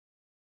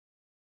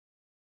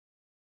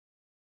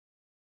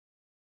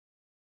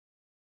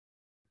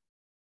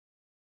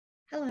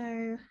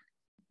Hello,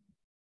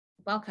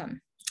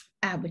 welcome.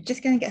 We're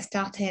just going to get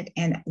started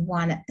in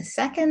 1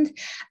 second.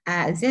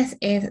 This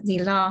is the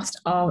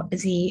last of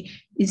the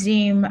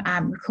Zoom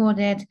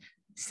recorded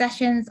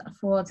sessions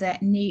for the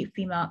new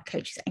female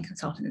coaches and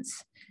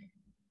consultants.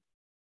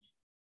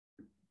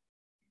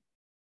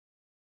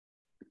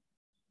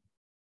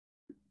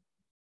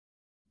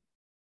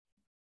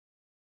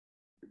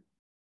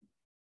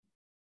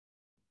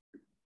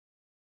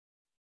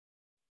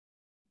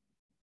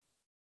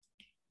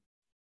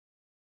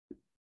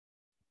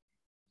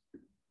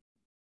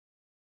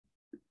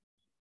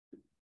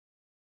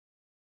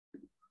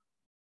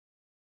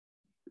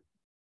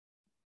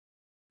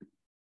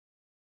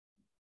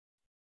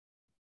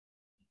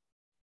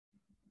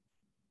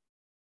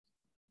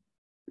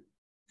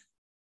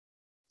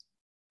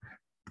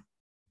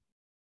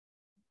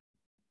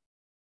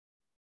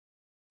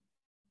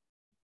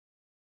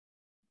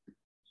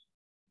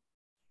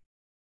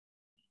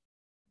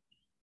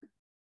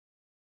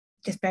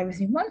 Just bear with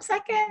me 1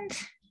 second.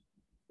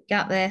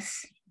 Got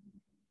this.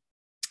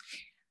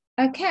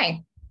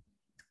 Okay.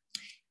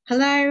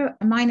 Hello,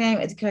 my name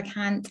is Ekua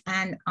Cant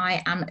and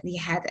I am the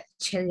head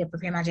cheerleader for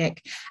Pure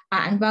Magic.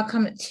 And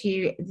welcome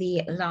to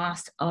the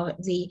last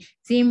of the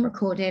Zoom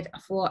recorded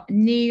for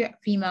new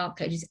female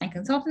coaches and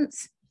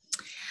consultants.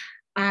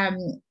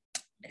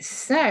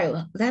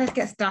 So let us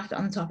get started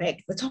on the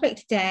topic. The topic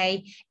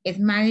today is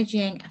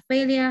managing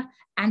failure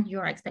and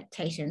your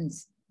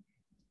expectations.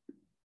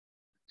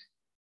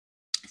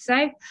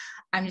 So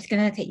I'm just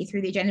going to take you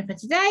through the agenda for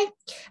today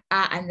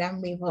and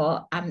then we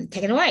will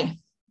take it away.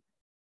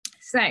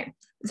 So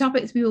the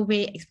topics we will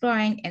be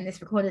exploring in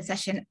this recorded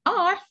session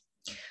are: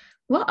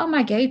 what are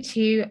my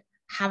go-to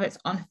habits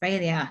on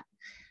failure?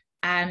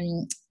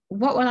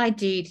 What will I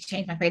do to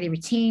change my failure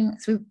routine?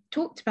 So we've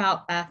talked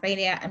about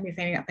failure and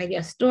reframing up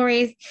failure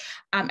stories.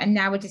 And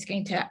now we're just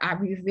going to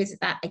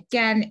revisit that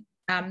again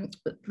from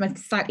a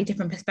slightly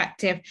different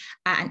perspective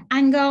and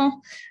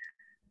angle.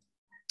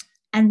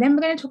 And then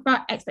we're going to talk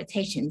about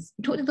expectations.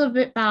 We talked a little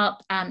bit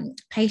about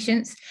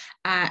patience.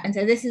 And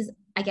so this is,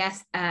 I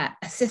guess, a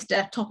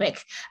sister topic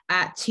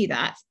to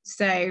that.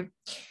 So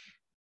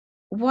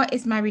what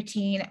is my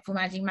routine for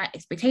managing my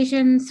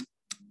expectations?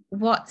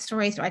 What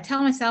stories do I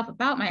tell myself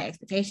about my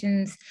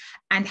expectations?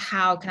 And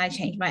how can I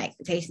change my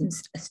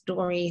expectations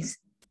stories?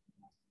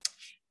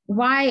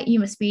 Why you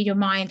must feed your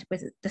mind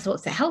with the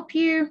thoughts that help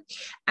you,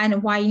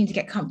 and why you need to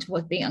get comfortable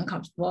with being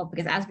uncomfortable,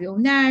 because as we all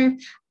know,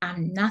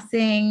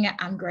 nothing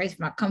grows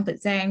from our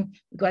comfort zone.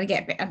 We've got to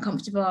get a bit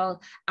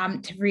uncomfortable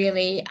to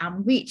really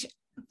reach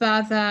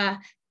further,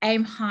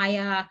 aim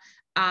higher,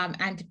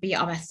 and to be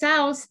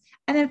ourselves.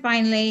 And then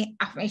finally,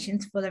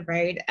 affirmations for the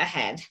road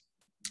ahead.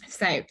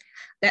 So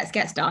let's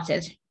get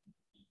started.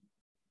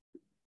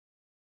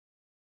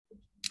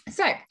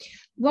 So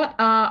what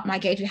are my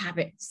go-to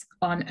habits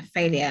on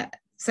failure?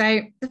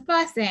 So the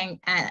first thing,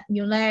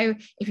 you'll know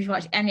if you've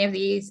watched any of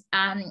these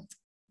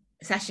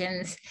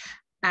sessions,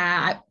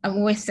 I'm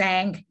always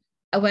saying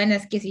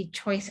awareness gives you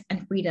choice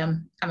and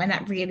freedom. I mean,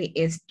 that really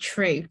is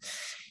true.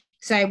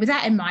 So with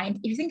that in mind,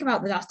 if you think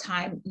about the last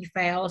time you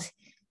failed,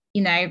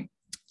 you know,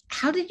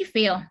 how did you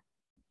feel?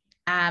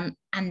 And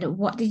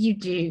what did you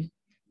do?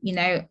 You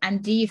know,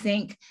 and do you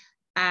think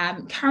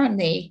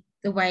currently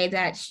the way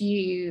that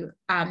you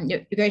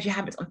your go-to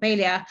habits on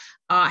failure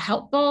are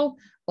helpful,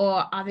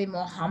 or are they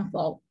more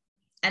harmful?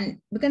 And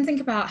we're going to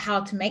think about how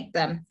to make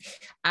them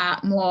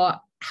more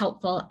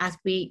helpful as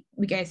we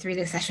go through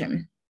this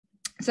session.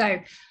 So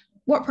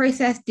what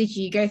process did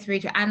you go through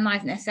to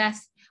analyze and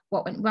assess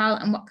what went well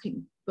and what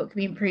could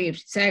be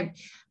improved? So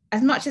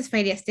as much as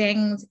failure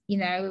stings, you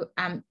know,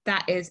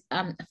 that is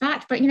a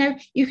fact, but, you know,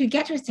 you could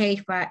get to a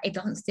stage where it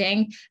doesn't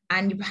sting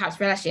and you perhaps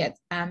relish it.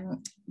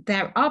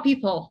 There are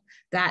people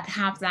that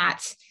have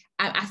that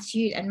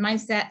attitude and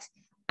mindset,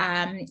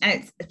 and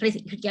it's a place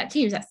that you could get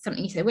to. That's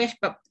something you so wish,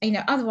 but, you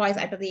know, otherwise,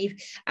 I believe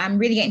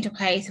really getting to a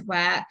place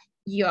where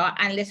you're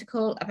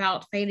analytical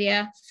about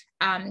failure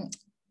and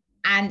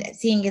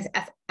seeing it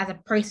as a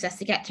process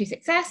to get to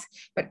success,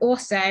 but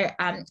also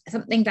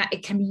something that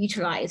it can be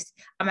utilized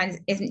and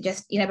isn't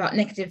just, you know, about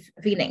negative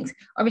feelings.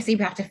 Obviously,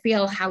 we have to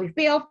feel how we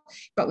feel,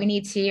 but we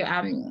need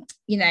to,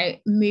 you know,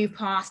 move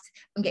past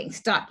and getting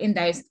stuck in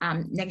those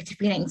negative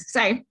feelings.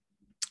 So,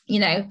 you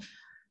know,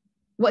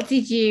 what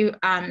did you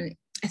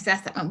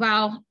assess that went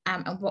well,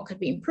 and what could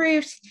be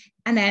improved?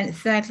 And then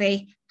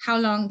thirdly, how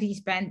long did you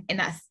spend in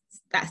that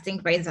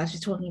sting phase I was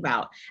just talking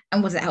about,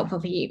 and was it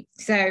helpful for you?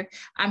 So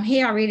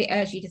here I really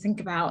urge you to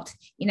think about,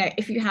 you know,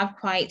 if you have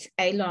quite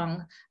a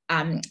long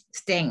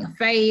sting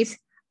phase,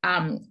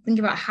 think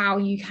about how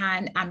you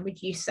can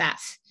reduce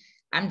that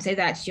so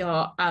that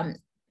you're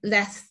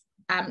less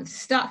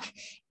stuck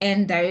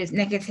in those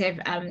negative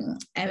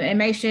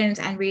emotions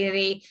and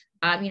really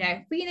you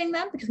know, feeling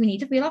them, because we need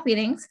to feel our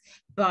feelings,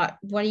 but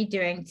what are you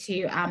doing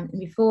to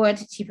move forward,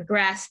 to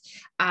progress,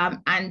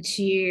 and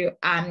to,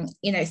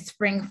 you know,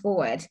 spring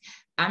forward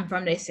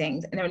from those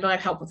things? And there are a lot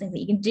of helpful things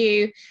that you can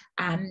do,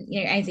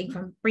 you know, anything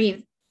from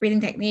breathing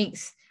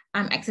techniques,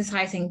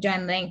 exercising,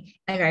 journaling,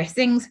 and various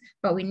things,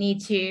 but we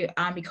need to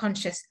be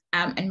conscious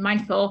and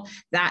mindful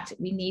that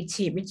we need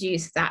to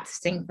reduce that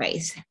sting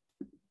face.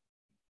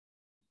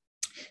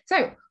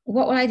 So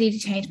what will I do to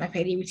change my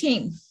failure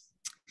routine?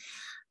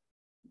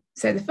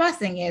 So the first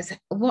thing is,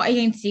 what are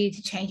you going to do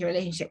to change your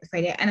relationship with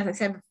failure? And as I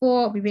said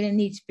before, we really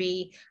need to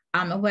be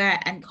aware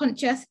and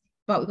conscious,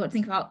 but we've got to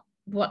think about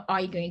what are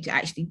you going to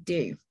actually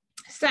do?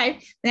 So the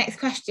next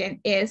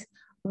question is,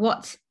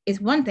 what is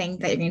one thing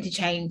that you're going to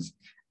change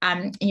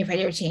in your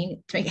failure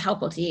routine to make it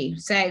helpful to you?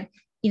 So,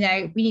 you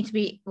know, we need to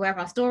be aware of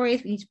our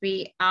stories. We need to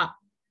be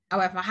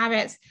aware of our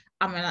habits.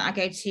 And I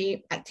go to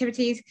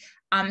activities.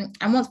 And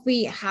once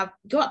we have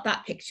got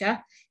that picture,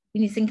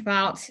 we need to think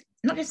about,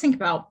 not just think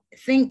about,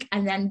 think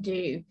and then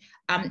do.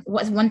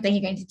 What's one thing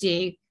you're going to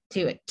do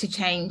to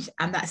change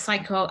that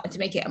cycle and to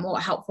make it a more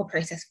helpful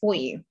process for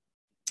you?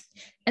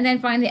 And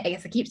then finally, I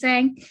guess I keep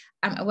saying,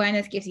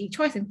 awareness gives you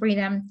choice and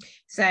freedom.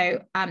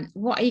 So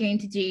what are you going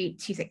to do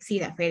to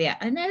succeed at failure?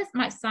 I know this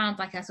might sound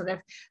like a sort of,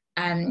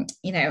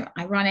 you know,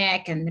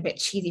 ironic and a bit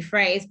cheesy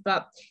phrase,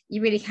 but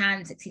you really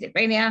can succeed at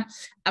failure.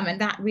 And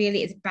that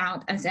really is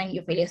about understanding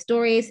your failure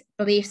stories,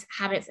 beliefs,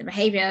 habits, and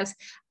behaviors,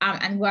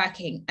 and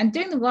working and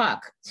doing the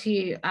work to,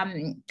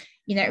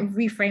 you know,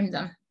 reframe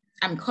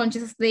them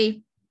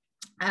consciously.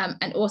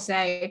 And also,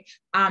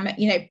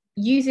 you know,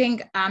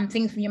 using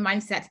things from your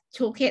mindset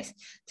toolkit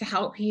to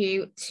help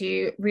you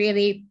to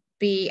really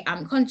be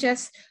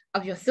conscious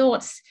of your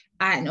thoughts,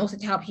 and also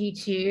to help you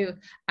to,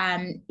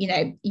 you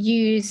know,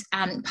 use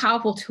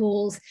powerful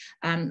tools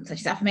such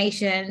as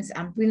affirmations,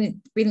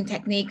 breathing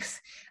techniques,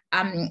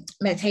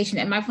 meditation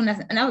and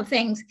mindfulness, and other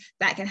things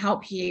that can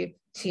help you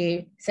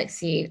to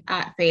succeed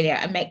at failure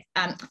and make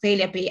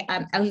failure be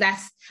a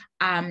less,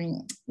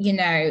 you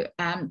know,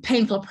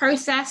 painful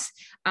process,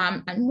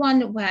 and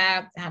one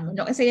where I'm not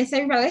going to say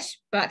necessarily relish,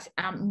 but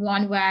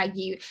one where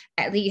you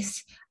at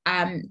least,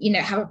 you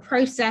know, have a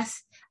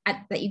process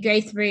that you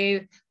go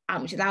through,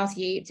 which allows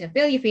you to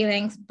feel your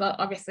feelings, but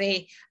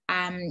obviously,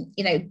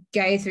 you know,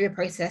 go through a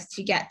process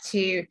to get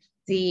to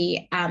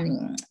the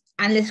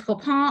analytical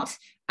part,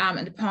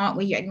 and the part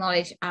where you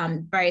acknowledge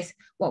both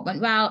what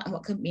went well and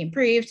what could be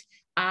improved,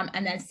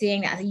 and then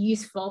seeing that as a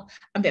useful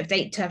bit of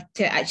data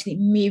to actually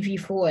move you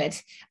forward.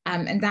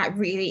 And that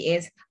really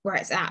is where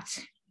it's at.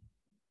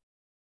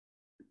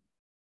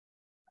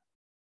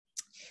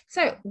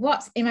 So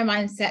what's in my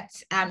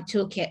mindset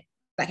toolkit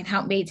that can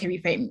help me to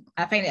reframe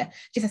failure?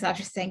 Just as I was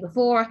just saying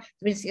before,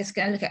 we're just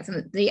going to look at some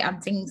of the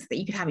things that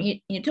you could have in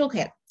your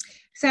toolkit.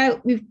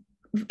 So we've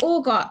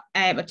all got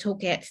a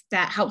toolkit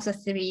that helps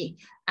us to be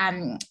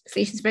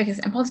solutions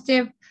focused and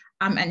positive.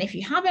 And if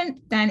you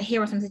haven't, then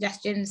here are some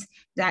suggestions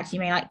that you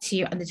may like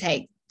to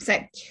undertake. So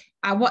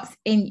what's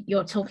in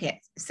your toolkit?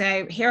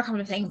 So here are a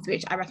couple of things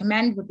which I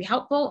recommend would be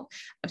helpful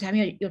to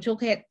having your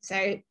toolkit.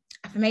 So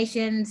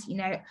affirmations, you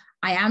know,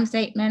 I am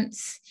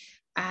statements,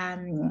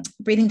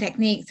 breathing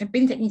techniques. So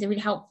breathing techniques are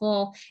really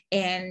helpful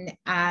in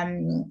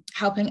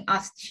helping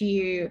us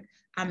to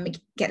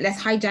get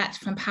less hijacked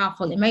from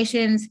powerful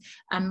emotions.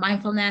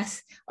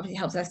 Mindfulness obviously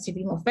helps us to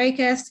be more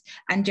focused,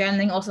 and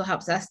journaling also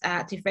helps us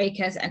to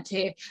focus and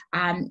to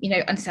you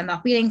know, understand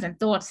our feelings and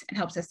thoughts, and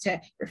helps us to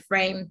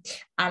reframe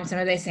some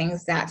of those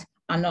things that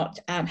are not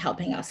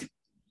helping us.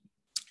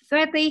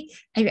 Thirdly,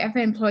 have you ever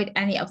employed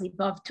any of the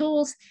above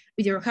tools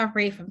with your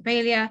recovery from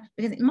failure?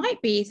 Because it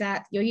might be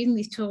that you're using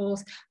these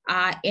tools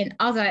in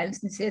other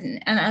instances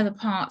and other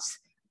parts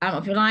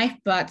of your life,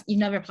 but you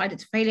never applied it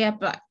to failure.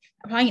 But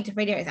applying it to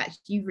failure is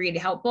actually really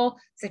helpful.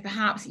 So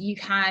perhaps you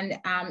can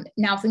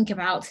now think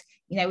about,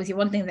 you know, with your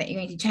one thing that you're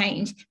going to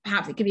change,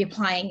 perhaps it could be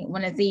applying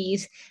one of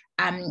these,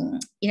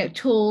 you know,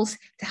 tools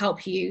to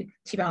help you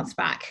to bounce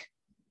back.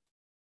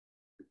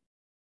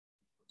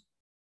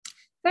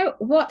 So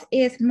what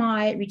is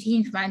my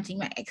routine for managing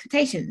my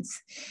expectations?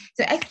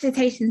 So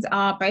expectations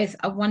are both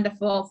a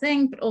wonderful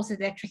thing, but also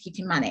they're tricky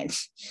to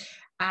manage.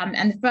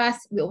 And the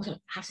first, we also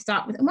have to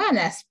start with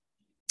awareness.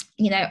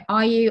 You know,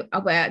 are you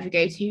aware of your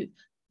go-to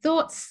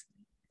thoughts,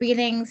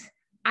 feelings,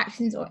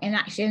 actions or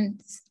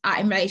inactions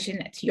in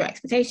relation to your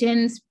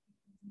expectations?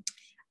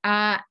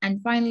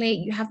 And finally,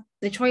 you have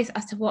the choice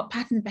as to what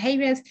patterns of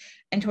behaviors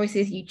and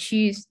choices you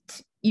choose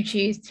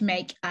to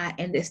make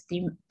in this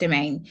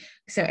domain.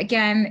 So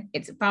again,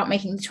 it's about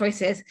making the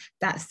choices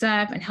that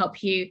serve and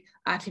help you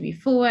to move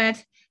forward,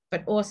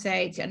 but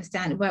also to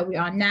understand where we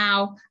are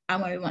now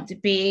and where we want to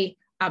be,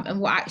 and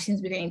what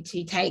actions we're going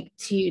to take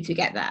to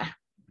get there.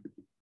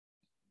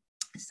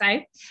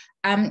 So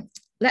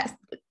let's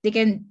dig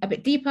in a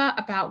bit deeper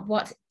about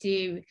what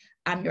do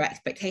your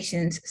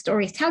expectations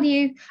stories tell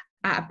you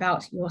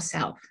about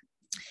yourself.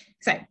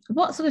 So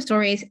what sort of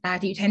stories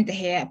do you tend to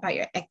hear about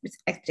your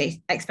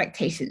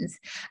expectations?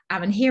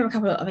 And here are a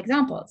couple of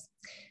examples.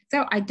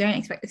 So I don't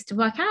expect this to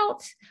work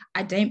out.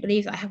 I don't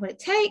believe that I have what it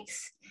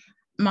takes.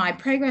 My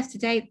progress to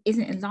date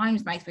isn't in line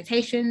with my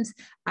expectations,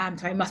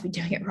 so I must be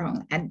doing it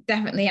wrong. And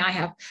definitely I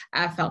have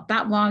felt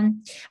that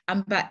one.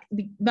 But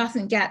we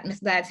mustn't get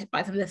misled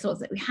by some of the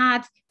thoughts that we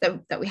had,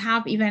 that we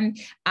have even,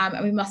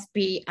 and we must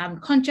be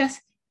conscious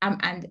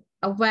and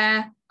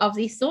aware of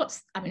these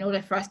thoughts in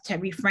order for us to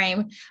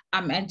reframe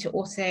and to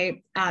also,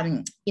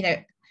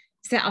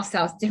 set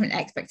ourselves different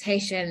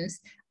expectations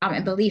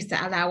and beliefs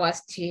that allow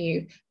us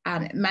to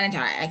manage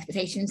our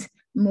expectations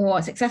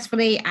more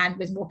successfully and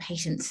with more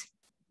patience.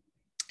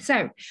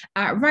 So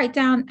write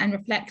down and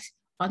reflect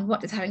on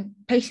what does having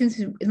patience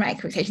with my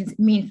expectations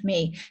mean for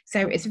me.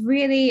 So it's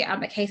really a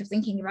case of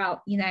thinking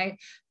about,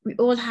 we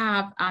all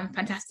have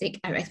fantastic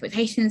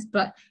expectations,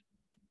 but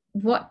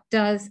what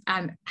does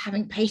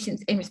having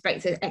patience in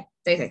respect to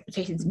those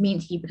expectations mean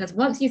to you? Because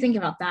once you think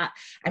about that,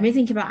 and you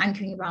think about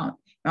anchoring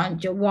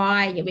around your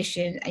why, your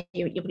mission, and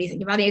your beliefs and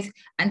your values,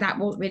 and that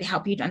will really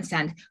help you to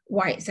understand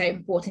why it's so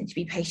important to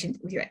be patient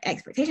with your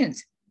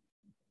expectations.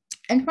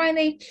 And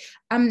finally,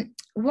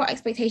 what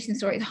expectation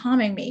story is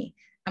harming me?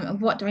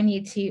 And what do I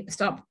need to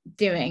stop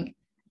doing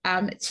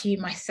to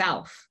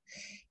myself?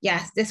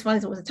 Yes, this one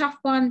is always a tough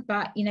one,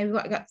 but we've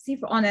got to get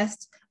super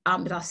honest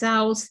with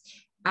ourselves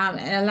and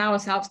allow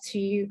ourselves to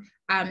use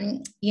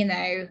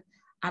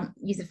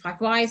the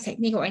 5 whys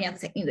technique or any other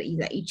technique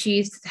that you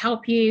choose to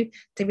help you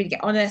to really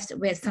get honest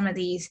with some of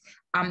these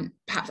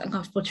perhaps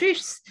uncomfortable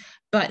truths.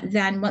 But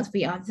then once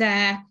we are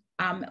there,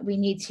 we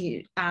need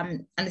to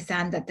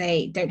understand that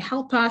they don't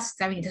help us,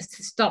 so we need to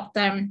stop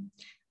them,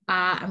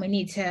 and we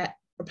need to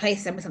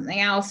replace them with something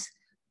else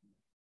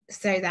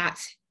so that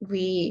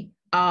we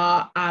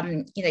are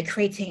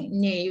creating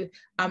new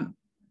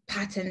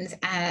patterns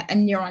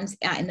and neurons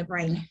in the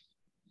brain.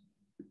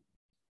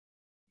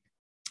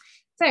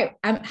 So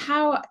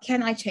how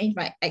can I change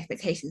my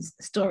expectations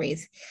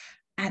stories?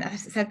 And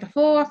as I said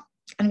before,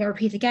 I'm going to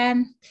repeat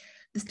again,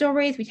 the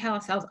stories we tell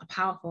ourselves are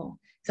powerful.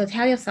 So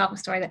tell yourself a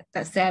story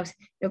that serves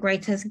your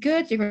greatest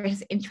good, your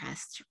greatest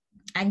interest.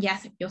 And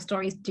yes, your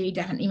stories do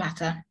definitely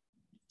matter.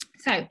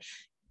 So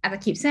as I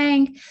keep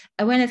saying,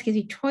 awareness gives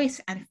you choice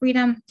and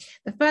freedom.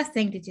 The first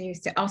thing to do is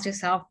to ask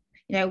yourself,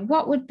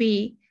 what would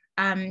be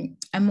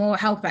a more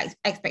helpful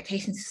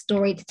expectations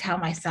story to tell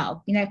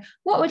myself?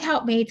 What would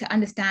help me to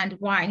understand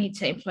why I need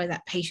to employ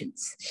that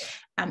patience?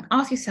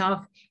 Ask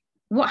yourself,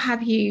 what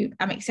have you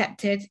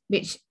accepted,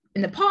 which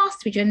in the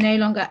past, which you're no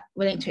longer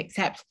willing to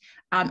accept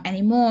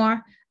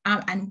anymore?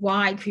 And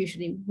why,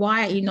 crucially,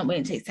 why are you not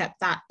willing to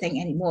accept that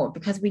thing anymore?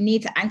 Because we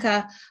need to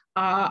anchor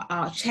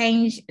our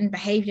change in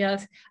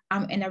behaviors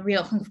in a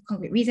real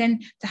concrete reason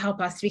to help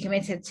us to be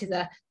committed to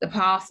the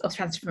path of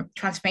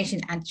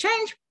transformation and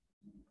change.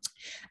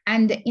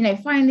 And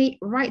finally,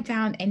 write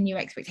down a new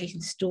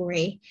expectation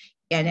story.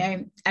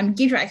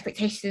 Give your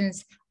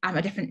expectations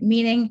a different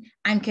meaning,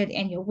 anchored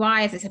in your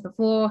why, as I said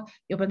before,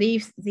 your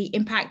beliefs, the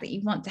impact that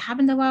you want to have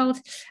in the world,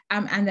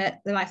 and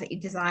the life that you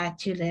desire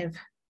to live.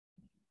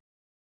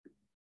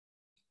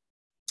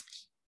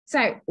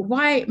 So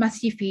why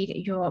must you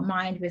feed your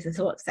mind with the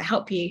thoughts that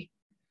help you?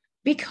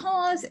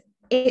 Because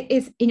it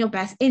is in your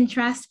best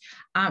interest,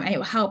 and it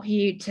will help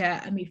you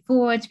to move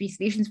forward, to be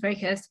solutions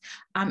focused,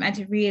 and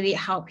to really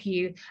help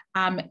you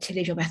to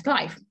live your best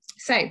life.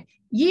 So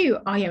you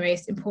are your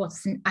most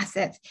important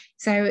asset.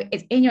 So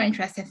it's in your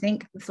interest to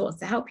think the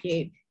thoughts that help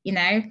you.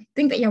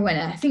 Think that you're a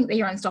winner, think that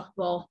you're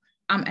unstoppable,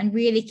 and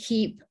really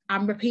keep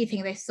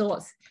repeating those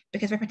thoughts,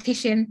 because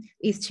repetition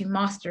leads to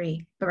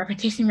mastery. But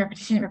repetition,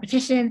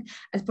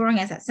 as boring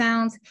as that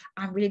sounds,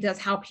 really does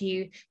help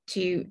you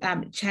to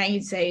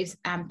change those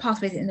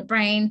pathways in the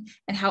brain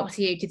and helps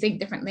you to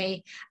think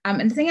differently.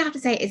 And the thing I have to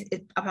say is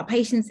about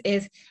patience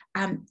is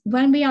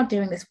when we are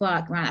doing this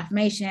work around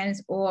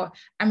affirmations or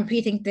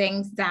repeating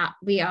things that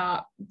we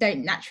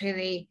don't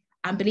naturally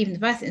believe in the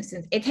first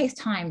instance, it takes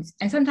time.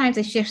 And sometimes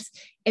the shifts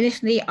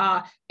initially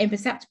are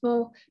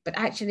imperceptible, but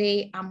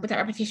actually with that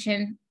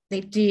repetition,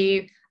 they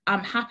do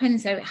happen.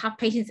 So have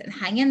patience and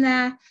hang in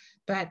there,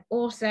 but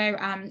also,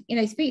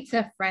 speak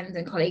to friends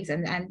and colleagues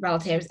and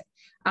relatives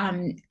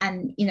and,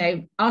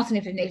 ask them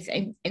if they've noticed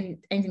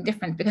anything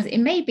different, because it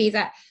may be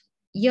that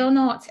you're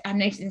not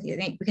noticing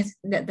anything because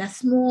they're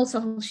small,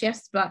 subtle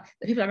shifts, but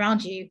the people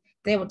around you,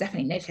 they will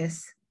definitely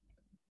notice.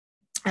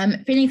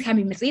 Feelings can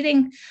be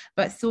misleading,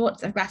 but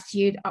thoughts of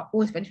gratitude are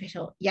always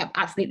beneficial. Yep,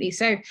 absolutely.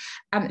 So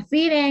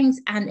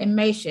feelings and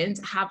emotions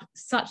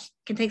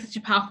can take such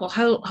a powerful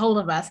hold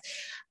of us,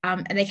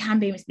 and they can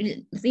be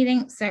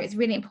misleading. So it's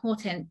really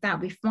important that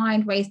we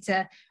find ways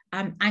to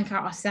anchor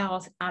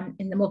ourselves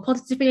in the more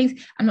positive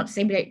feelings. I'm not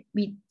saying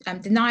we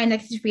deny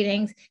negative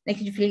feelings.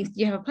 Negative feelings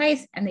do have a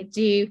place, and they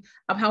do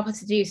help us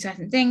to do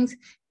certain things.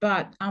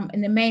 But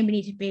in the main, we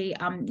need to be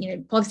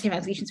positive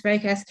and solutions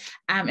focused,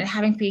 and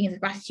having feelings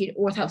of gratitude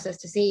always helps us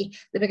to see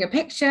the bigger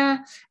picture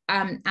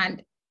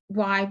and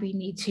why we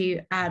need to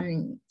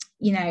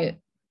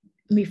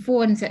move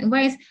forward in certain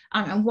ways,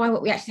 and why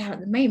what we actually have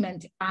at the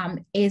moment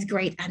is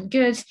great and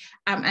good,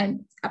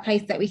 and a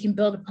place that we can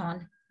build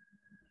upon.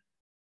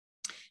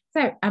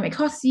 So it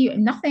costs you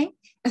nothing.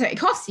 So it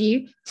costs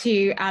you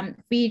to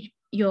feed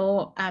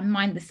your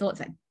mind the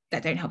thoughts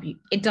that don't help you.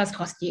 It does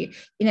cost you.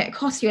 It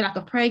costs you a lack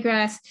of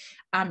progress.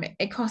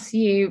 It costs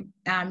you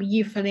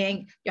you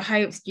fulfilling your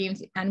hopes,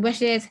 dreams, and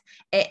wishes.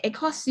 It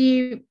costs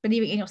you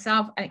believing in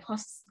yourself, and it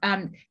costs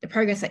the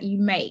progress that you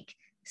make.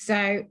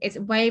 So it's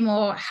way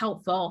more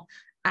helpful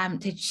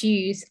to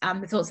choose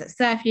the thoughts that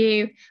serve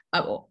you,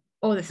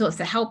 or the thoughts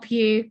that help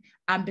you,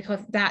 because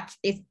that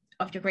is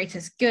of your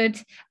greatest good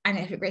and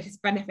of your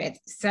greatest benefit.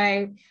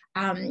 So,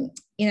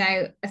 you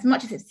know, as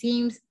much as it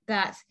seems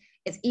that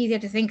it's easier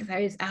to think of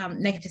those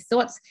negative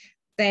thoughts,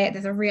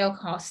 there's a real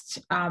cost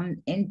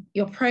in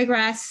your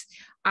progress,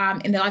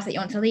 in the life that you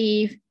want to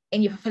leave,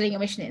 in you fulfilling your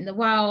mission in the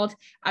world,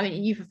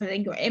 in you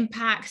fulfilling your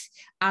impact,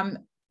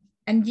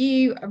 and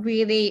you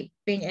really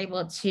being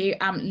able to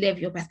live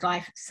your best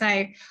life. So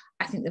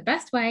I think the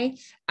best way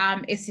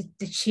is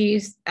to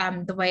choose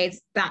the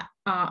ways that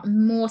are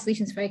more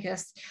solutions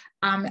focused,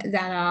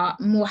 that are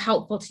more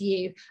helpful to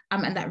you,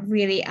 and that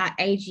really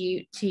aid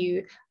you to,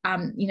 you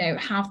know,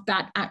 have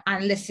that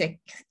analytical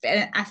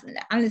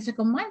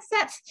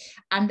mindset,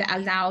 that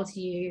allows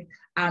you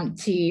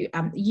to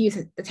use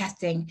the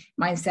testing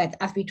mindset,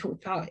 as we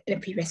talked about in a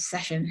previous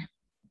session.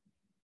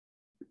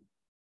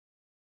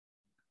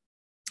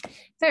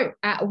 So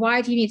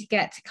why do you need to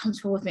get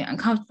comfortable with being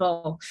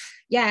uncomfortable?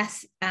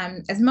 Yes,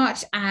 as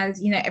much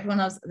as, you know, everyone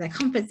loves their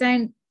comfort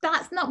zone,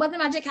 that's not where the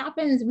magic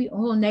happens. We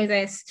all know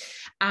this.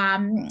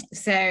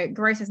 So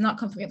growth does not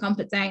come from your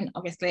comfort zone,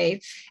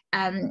 obviously.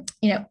 You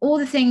know, all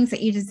the things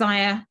that you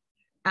desire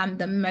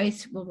the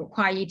most will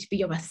require you to be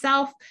your best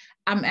self.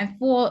 And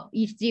for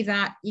you to do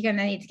that, you're going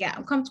to need to get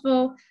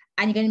uncomfortable,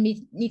 and you're going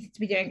to need to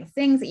be doing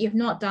things that you've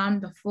not done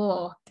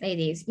before,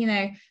 ladies. You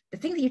know, the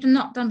things that you've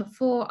not done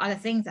before are the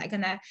things that are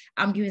going to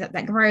give you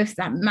that growth,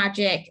 that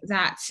magic,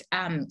 that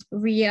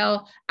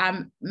real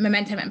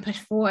momentum and push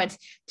forward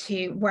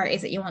to where it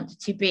is that you want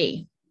to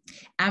be.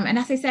 And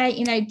as I say,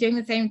 you know, doing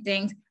the same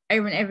things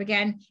over and over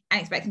again and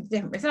expecting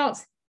different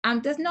results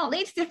does not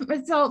lead to different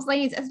results,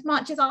 ladies. As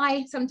much as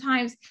I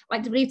sometimes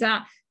like to believe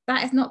that,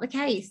 that is not the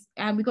case.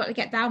 We've got to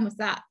get down with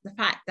that, the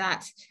fact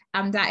that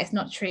that is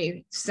not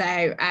true.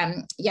 So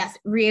yes,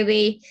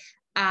 really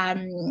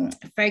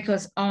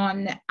focus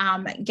on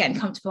getting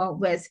comfortable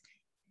with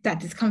that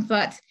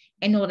discomfort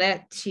in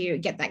order to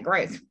get that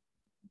growth.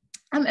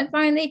 And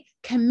finally,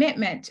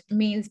 commitment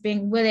means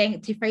being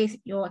willing to face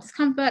your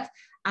discomfort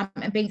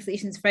and being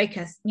solutions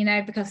focused, you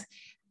know, because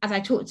as I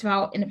talked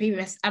about in the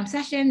previous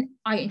session,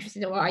 are you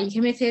interested or are you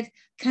committed?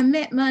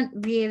 Commitment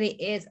really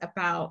is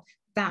about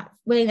that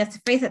willingness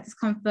to face that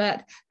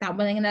discomfort, that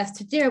willingness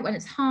to do it when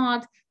it's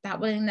hard, that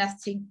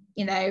willingness to,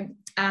 you know,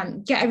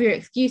 get over your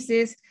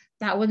excuses,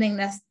 that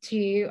willingness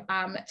to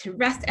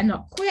rest and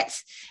not quit,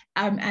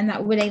 and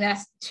that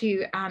willingness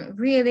to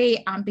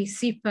really be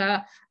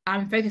super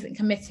focused and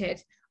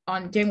committed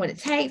on doing what it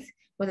takes,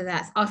 whether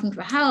that's asking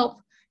for help,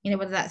 you know,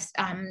 whether that's,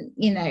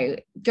 you know,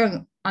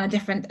 going on a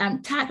different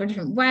tack or a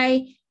different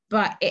way,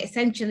 but it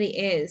essentially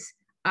is,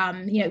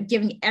 you know,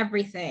 giving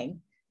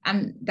everything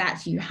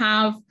that you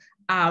have,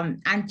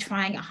 and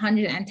trying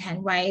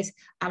 110 ways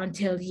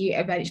until you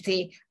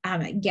eventually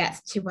get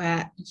to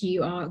where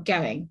you are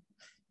going.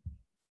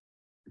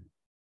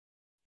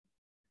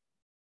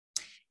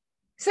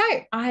 So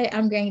I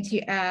am going to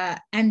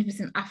end with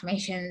some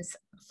affirmations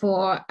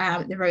for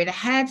the road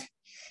ahead.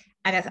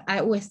 And as I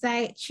always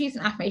say, choose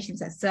some affirmations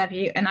that serve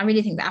you. And I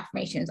really think the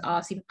affirmations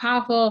are super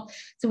powerful.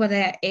 So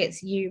whether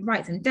it's you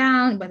write them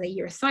down, whether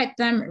you recite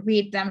them,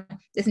 read them,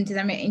 listen to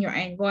them in your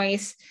own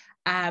voice,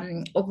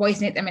 or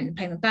voice note them and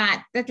play them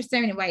back, there's just so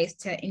many ways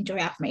to enjoy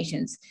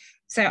affirmations.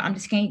 So I'm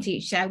just going to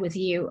share with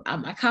you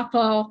a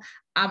couple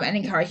and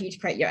encourage you to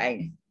create your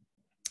own.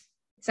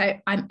 So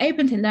I'm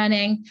open to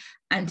learning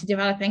and to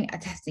developing a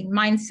testing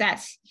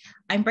mindset.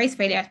 I embrace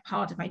failure as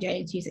part of my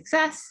journey to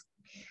success.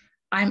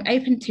 I'm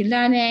open to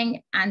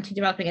learning and to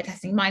developing a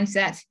testing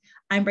mindset.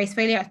 I embrace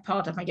failure as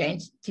part of my journey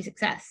to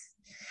success.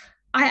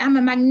 I am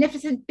a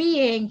magnificent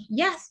being.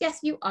 Yes, yes,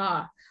 you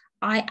are.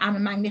 I am a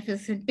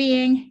magnificent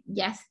being.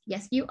 Yes,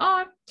 yes, you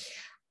are.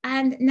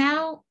 And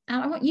now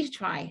I want you to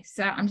try.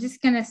 So I'm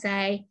just going to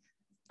say,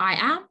 I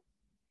am,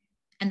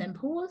 and then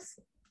pause.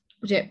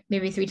 We'll do it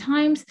maybe 3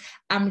 times,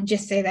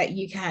 just so that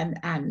you can,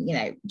 you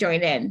know,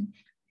 join in.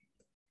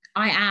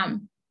 I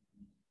am.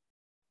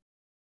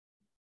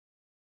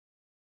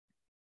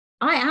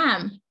 I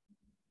am.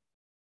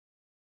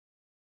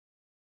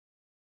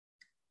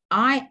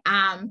 I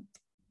am.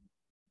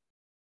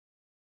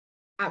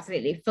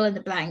 Absolutely. Fill in the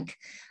blank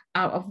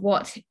of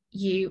what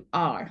you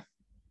are.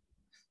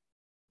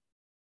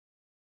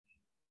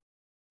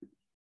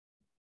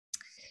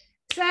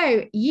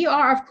 So you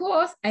are, of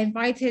course,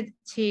 invited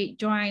to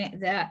join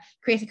the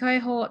creator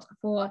cohort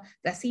for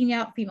the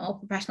senior female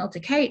professional to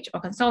coach or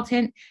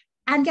consultant.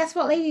 And guess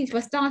what, ladies?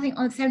 We're starting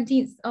on the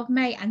 17th of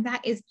May, and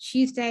that is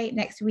Tuesday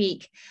next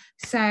week.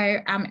 So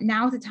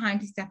now's the time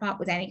to step up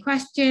with any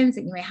questions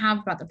that you may have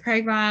about the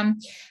program,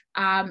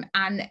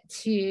 and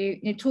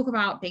to talk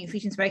about being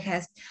solutions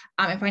focused,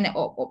 and find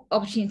out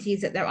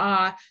opportunities that there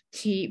are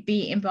to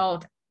be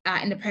involved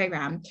in the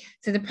program.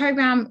 So the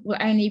program will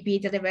only be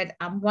delivered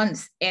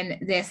once in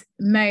this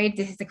mode.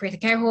 This is the creator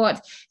cohort.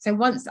 So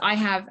once I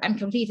have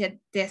completed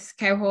this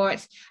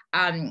cohort,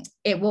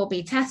 it will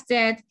be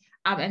tested.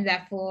 and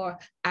therefore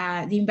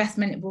the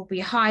investment will be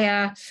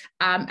higher,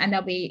 and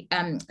there'll be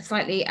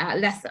slightly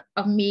less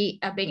of me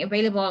being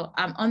available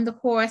on the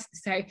course.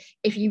 So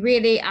if you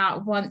really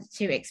want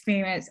to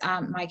experience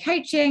my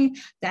coaching,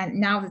 then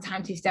now's the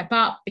time to step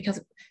up, because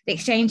the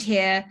exchange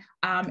here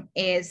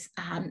is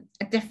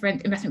a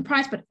different investment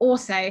price, but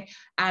also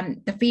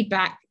the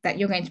feedback that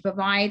you're going to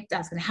provide,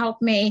 that's going to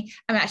help me.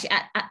 And actually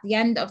at the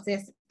end of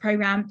this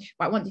program,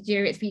 what I want to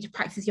do is for you to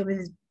practice your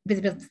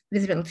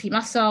visibility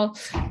muscle,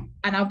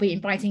 and I'll be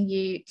inviting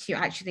you to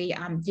actually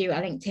do a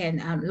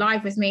LinkedIn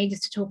live with me,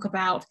 just to talk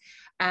about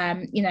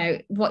you know,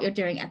 what you're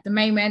doing at the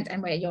moment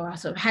and where you're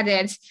sort of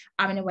headed,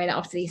 in a way that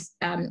obviously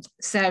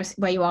serves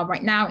where you are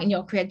right now in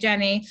your career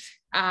journey,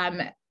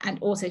 and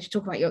also to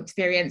talk about your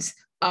experience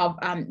of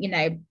you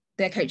know,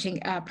 the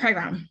coaching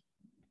program.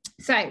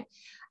 So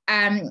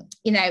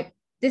you know,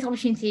 this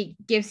opportunity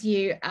gives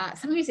you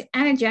someone who's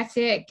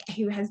energetic,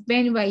 who has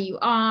been where you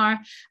are,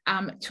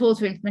 tools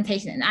for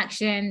implementation and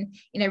action,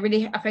 you know,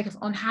 really a focus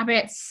on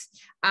habits,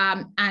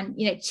 and,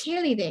 you know,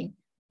 cheerleading,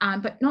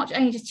 but not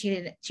only just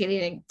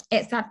cheerleading.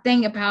 It's that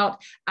thing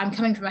about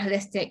coming from a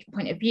holistic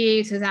point of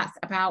view. So that's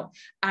about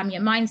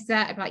your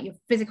mindset, about your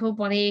physical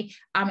body,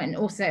 and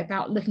also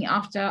about looking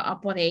after our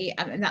body.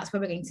 And that's where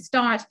we're going to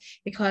start,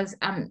 because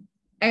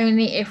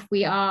only if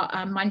we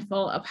are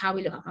mindful of how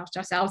we look after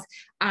ourselves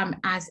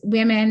as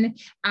women,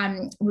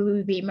 we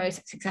will be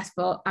most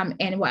successful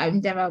in whatever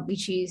endeavor we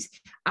choose,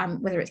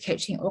 whether it's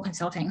coaching or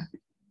consulting.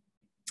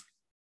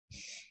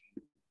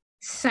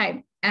 So,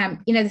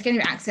 you know, there's going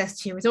to be access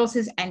to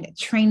resources and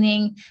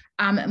training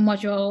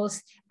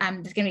modules.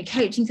 There's going to be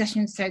coaching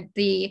sessions. So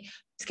the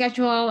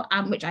schedule,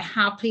 which I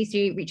have, please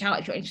do reach out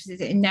if you're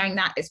interested in knowing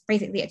that. It's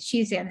basically a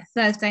Tuesday and a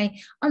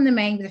Thursday on the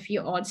main, with a few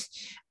odd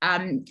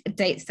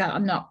dates that are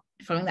not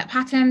following that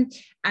pattern.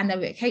 And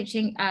there'll be a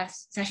coaching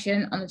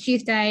session on the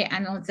Tuesday,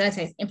 and on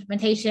Thursday is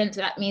implementation.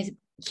 So that means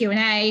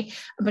Q&A,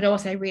 but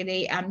also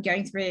really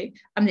going through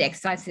the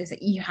exercises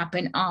that you have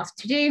been asked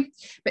to do,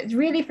 but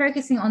really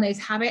focusing on those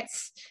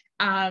habits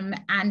and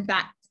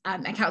that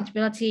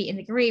accountability in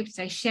the group.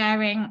 So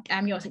sharing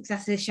your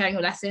successes, sharing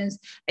your lessons,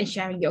 and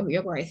sharing your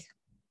growth.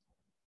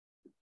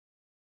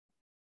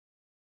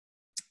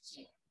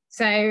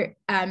 So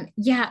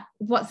yeah,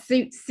 what's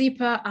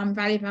super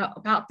valuable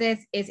about this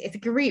is it's a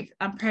group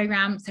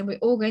program. So we're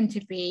all going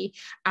to be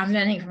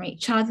learning from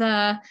each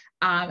other.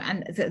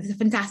 And there's a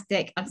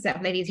fantastic set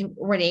of ladies who've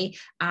already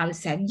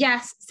said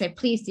yes. So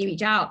please do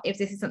reach out if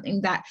this is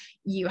something that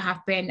you have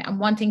been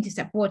wanting to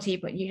step forward to,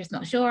 but you're just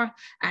not sure.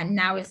 And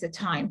now is the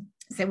time.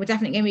 So we're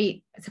definitely going to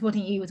be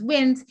supporting you with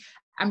wins,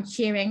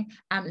 cheering,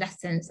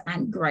 lessons,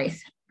 and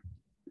growth.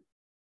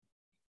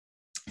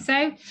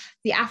 So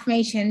the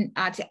affirmation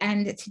to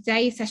end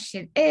today's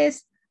session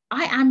is: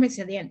 I am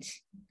resilient,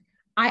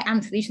 I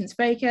am solutions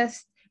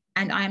focused,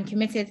 and I am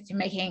committed to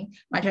making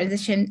my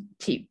transition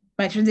to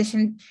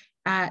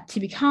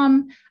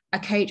become a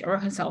coach or a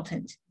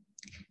consultant.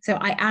 So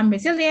I am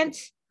resilient,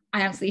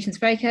 I am solutions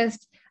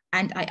focused,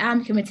 and I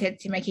am committed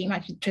to making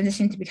my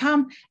transition to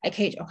become a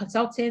coach or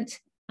consultant.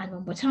 And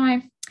one more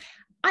time: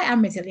 I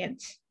am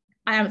resilient,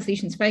 I am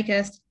solutions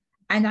focused,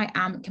 and I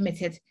am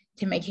committed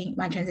to making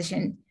my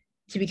transition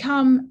to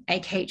become a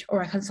coach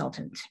or a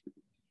consultant.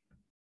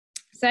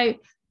 So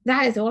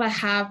that is all I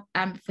have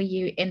for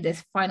you in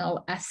this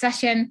final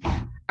session.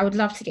 I would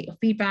love to get your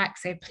feedback,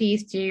 so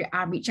please do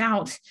reach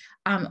out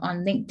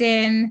on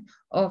LinkedIn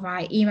or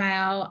via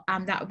email.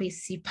 That would be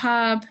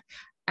superb.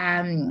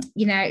 You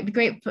know, it'd be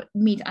great for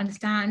me to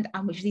understand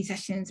which of these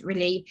sessions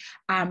really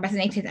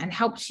resonated and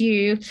helped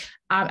you,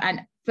 and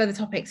further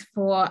topics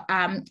for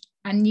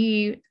a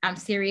new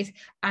series.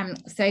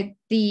 So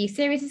the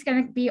series is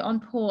going to be on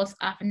pause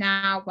for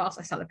now whilst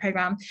I start the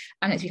program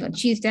next week on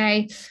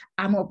Tuesday,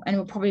 and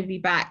we'll probably be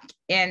back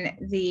in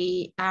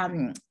the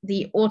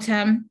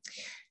autumn.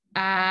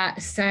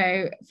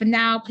 So for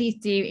now, please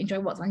do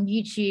enjoy what's on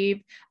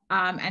YouTube,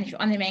 and if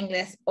you're on the mailing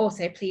list,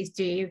 also please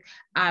do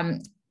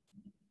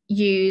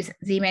use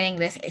the mailing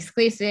list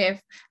exclusive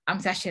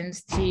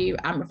sessions to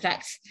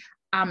reflect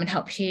and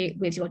help you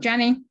with your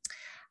journey.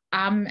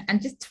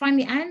 And just to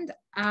finally end,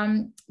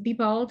 be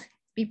bold,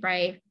 be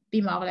brave,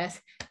 be marvelous,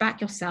 back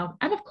yourself,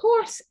 and of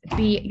course,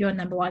 be your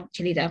 #1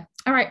 cheerleader.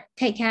 All right,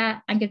 take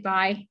care and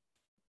goodbye.